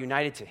are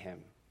united to him.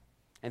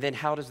 And then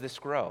how does this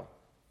grow?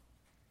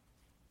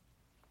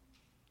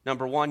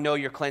 Number one, know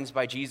you're cleansed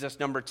by Jesus.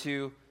 Number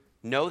two,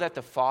 know that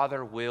the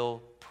Father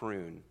will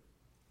prune.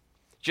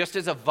 Just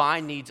as a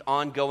vine needs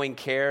ongoing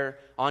care,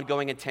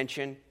 ongoing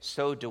attention,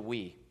 so do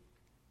we.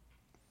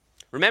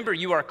 Remember,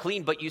 you are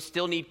clean, but you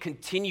still need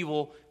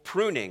continual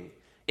pruning.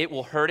 It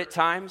will hurt at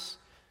times.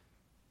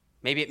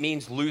 Maybe it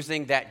means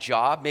losing that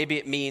job. Maybe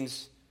it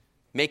means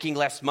making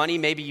less money.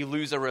 Maybe you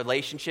lose a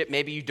relationship.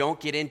 Maybe you don't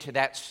get into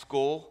that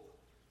school.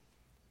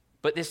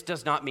 But this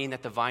does not mean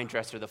that the vine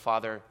dresser, the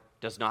Father,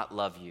 does not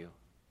love you.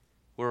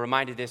 We're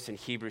reminded this in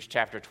Hebrews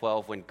chapter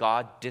 12 when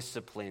God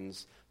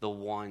disciplines the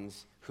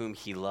ones whom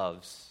he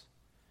loves.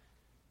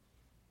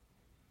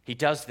 He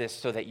does this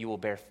so that you will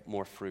bear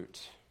more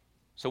fruit.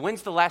 So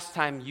when's the last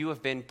time you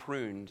have been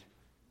pruned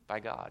by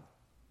God?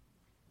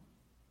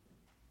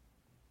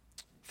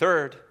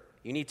 Third,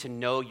 you need to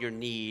know your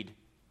need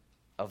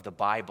of the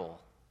Bible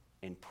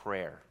in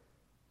prayer.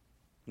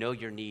 Know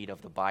your need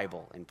of the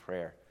Bible in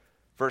prayer.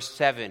 Verse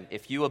 7,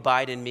 if you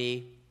abide in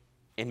me,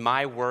 and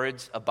my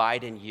words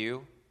abide in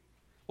you.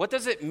 What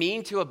does it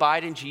mean to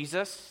abide in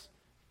Jesus?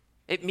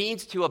 It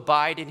means to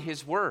abide in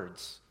his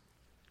words.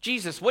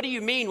 Jesus, what do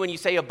you mean when you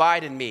say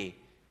abide in me?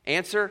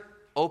 Answer,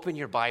 open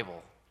your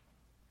Bible.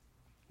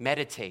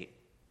 Meditate.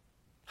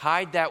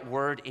 Hide that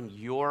word in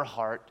your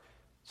heart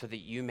so that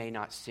you may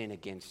not sin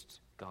against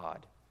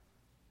God.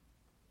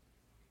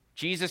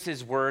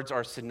 Jesus' words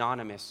are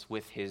synonymous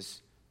with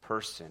his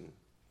person.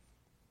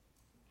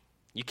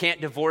 You can't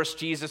divorce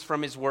Jesus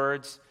from his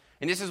words.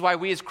 And this is why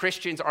we as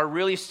Christians are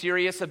really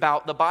serious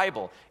about the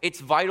Bible. It's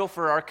vital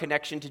for our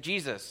connection to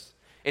Jesus.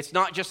 It's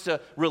not just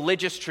a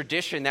religious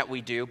tradition that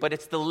we do, but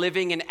it's the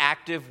living and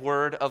active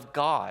word of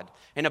God.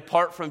 And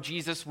apart from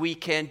Jesus, we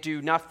can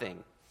do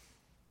nothing.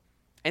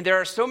 And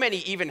there are so many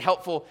even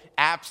helpful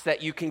apps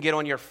that you can get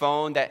on your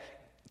phone that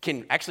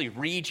can actually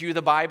read you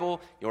the Bible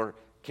or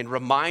can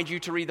remind you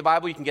to read the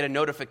Bible. You can get a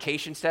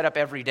notification set up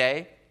every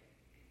day.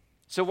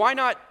 So why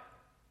not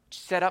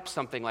set up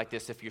something like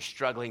this if you're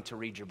struggling to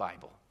read your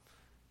Bible?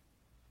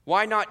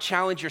 Why not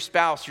challenge your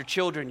spouse, your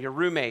children, your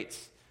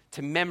roommates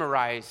to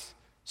memorize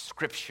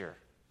Scripture?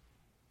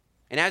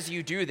 And as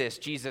you do this,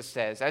 Jesus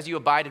says, as you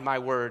abide in my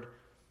word,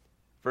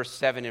 verse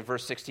 7 and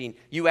verse 16,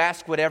 you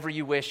ask whatever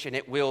you wish and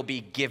it will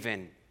be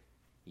given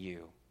you.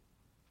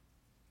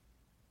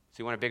 So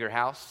you want a bigger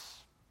house?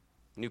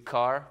 A new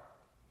car?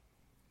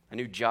 A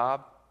new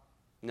job?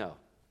 No.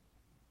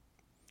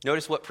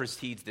 Notice what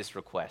precedes this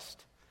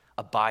request.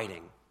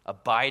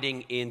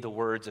 Abiding in the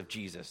words of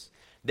Jesus.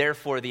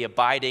 Therefore, the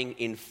abiding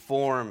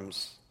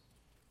informs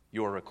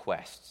your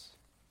requests.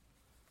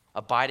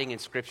 Abiding in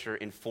Scripture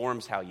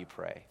informs how you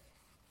pray.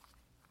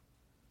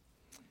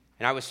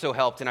 And I was so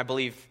helped, and I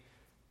believe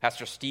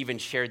Pastor Stephen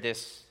shared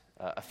this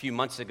a few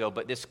months ago,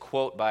 but this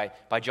quote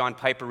by John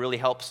Piper really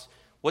helps.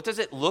 What does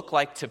it look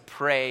like to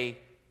pray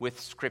with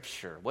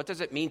Scripture? What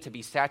does it mean to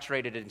be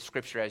saturated in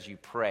Scripture as you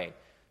pray?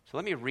 So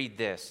let me read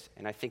this,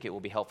 and I think it will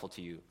be helpful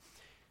to you.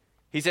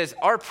 He says,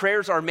 our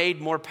prayers are made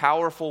more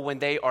powerful when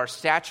they are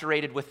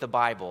saturated with the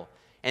Bible,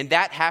 and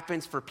that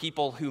happens for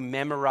people who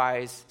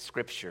memorize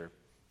Scripture.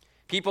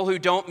 People who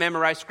don't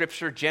memorize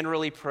Scripture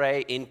generally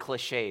pray in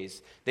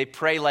cliches. They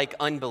pray like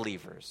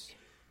unbelievers.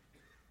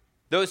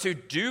 Those who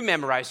do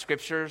memorize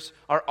Scriptures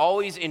are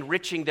always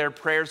enriching their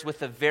prayers with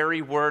the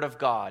very Word of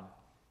God.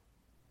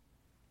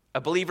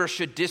 A believer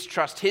should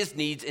distrust his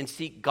needs and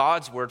seek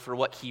God's Word for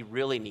what he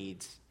really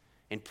needs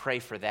and pray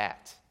for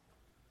that.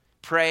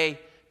 Pray,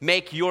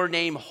 make your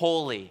name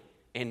holy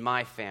in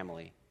my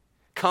family.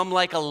 Come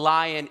like a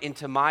lion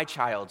into my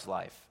child's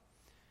life.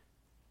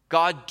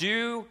 God,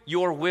 do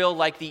your will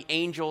like the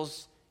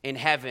angels in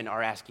heaven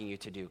are asking you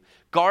to do.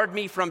 Guard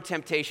me from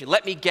temptation.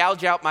 Let me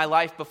gouge out my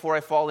life before I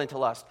fall into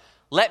lust.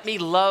 Let me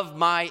love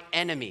my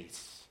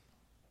enemies.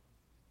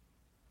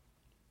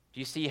 Do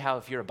you see how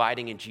if you're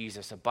abiding in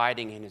Jesus,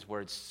 abiding in his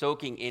word,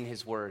 soaking in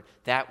his word,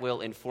 that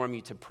will inform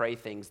you to pray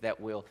things that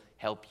will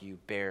help you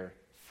bear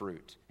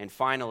fruit? And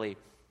finally,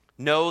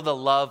 Know the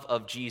love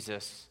of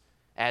Jesus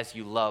as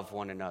you love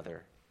one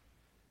another.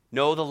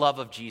 Know the love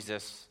of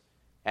Jesus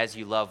as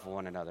you love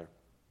one another.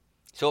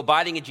 So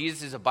abiding in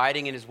Jesus is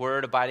abiding in his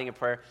word, abiding in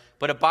prayer.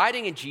 But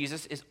abiding in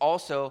Jesus is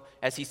also,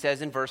 as he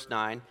says in verse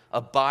 9,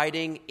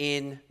 abiding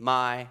in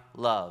my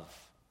love.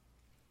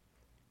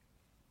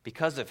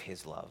 Because of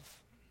his love.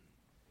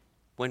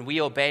 When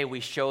we obey, we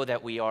show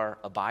that we are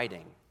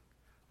abiding.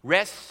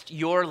 Rest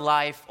your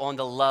life on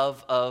the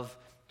love of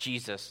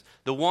Jesus,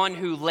 the one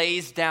who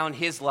lays down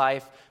his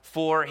life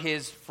for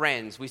his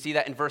friends. We see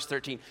that in verse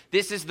 13.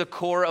 This is the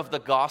core of the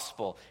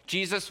gospel.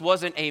 Jesus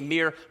wasn't a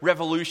mere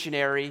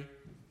revolutionary.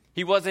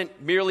 He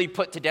wasn't merely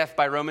put to death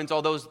by Romans,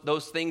 although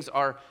those things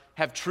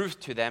have truth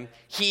to them.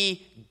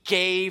 He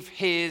gave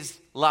his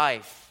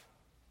life.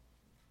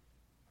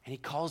 And he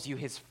calls you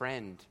his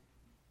friend.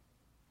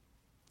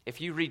 If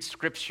you read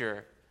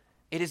Scripture,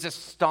 it is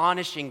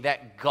astonishing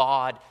that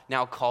God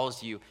now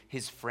calls you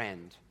his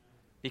friend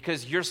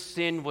because your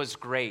sin was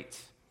great.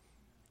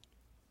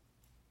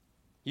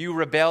 You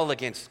rebel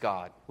against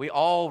God. We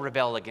all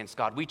rebel against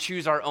God. We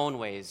choose our own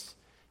ways.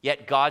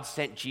 Yet God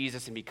sent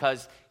Jesus, and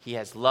because he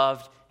has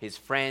loved his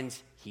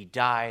friends, he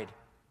died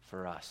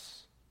for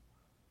us.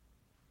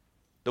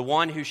 The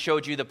one who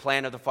showed you the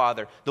plan of the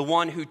Father, the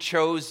one who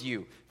chose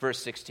you, verse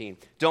 16.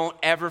 Don't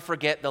ever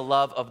forget the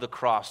love of the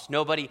cross.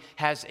 Nobody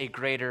has a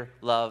greater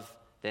love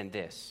than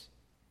this.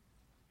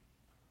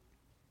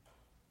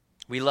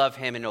 We love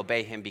him and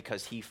obey him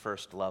because he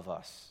first loved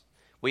us.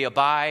 We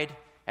abide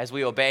as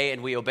we obey,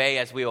 and we obey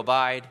as we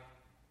abide,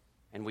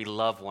 and we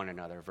love one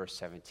another, verse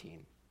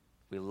 17.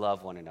 We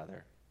love one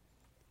another.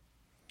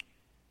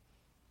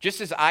 Just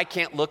as I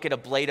can't look at a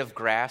blade of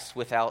grass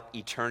without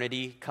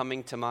eternity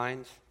coming to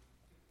mind,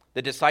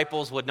 the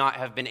disciples would not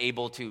have been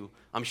able to,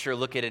 I'm sure,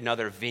 look at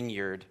another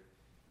vineyard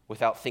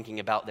without thinking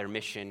about their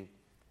mission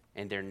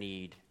and their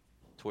need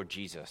toward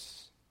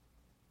Jesus.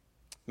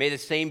 May the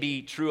same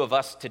be true of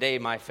us today,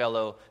 my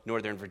fellow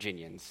Northern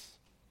Virginians.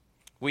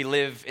 We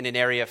live in an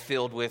area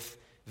filled with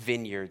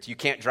vineyards. You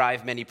can't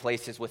drive many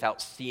places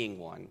without seeing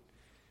one.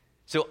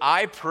 So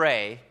I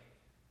pray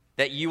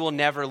that you will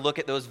never look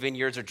at those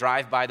vineyards or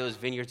drive by those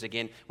vineyards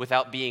again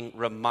without being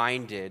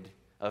reminded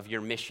of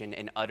your mission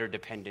and utter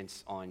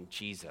dependence on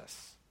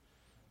Jesus,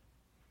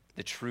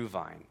 the true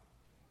vine.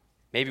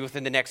 Maybe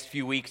within the next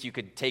few weeks, you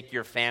could take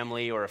your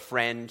family or a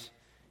friend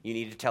you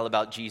need to tell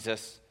about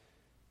Jesus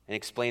and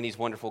explain these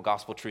wonderful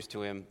gospel truths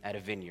to him at a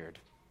vineyard.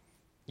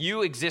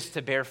 You exist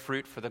to bear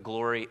fruit for the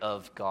glory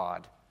of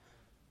God.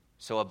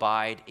 So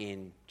abide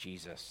in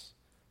Jesus,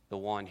 the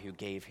one who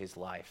gave his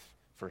life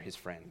for his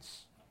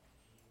friends.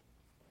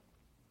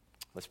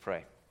 Let's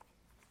pray.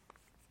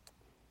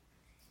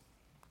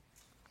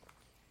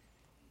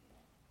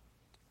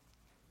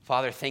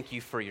 Father, thank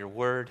you for your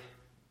word.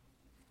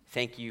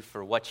 Thank you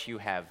for what you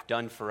have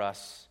done for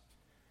us.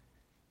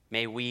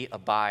 May we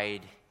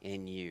abide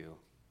in you.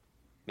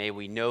 May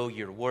we know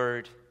your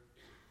word.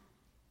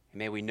 And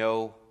may we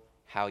know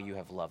how you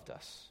have loved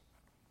us.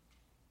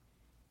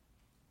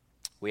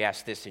 We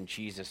ask this in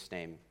Jesus'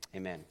 name.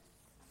 Amen.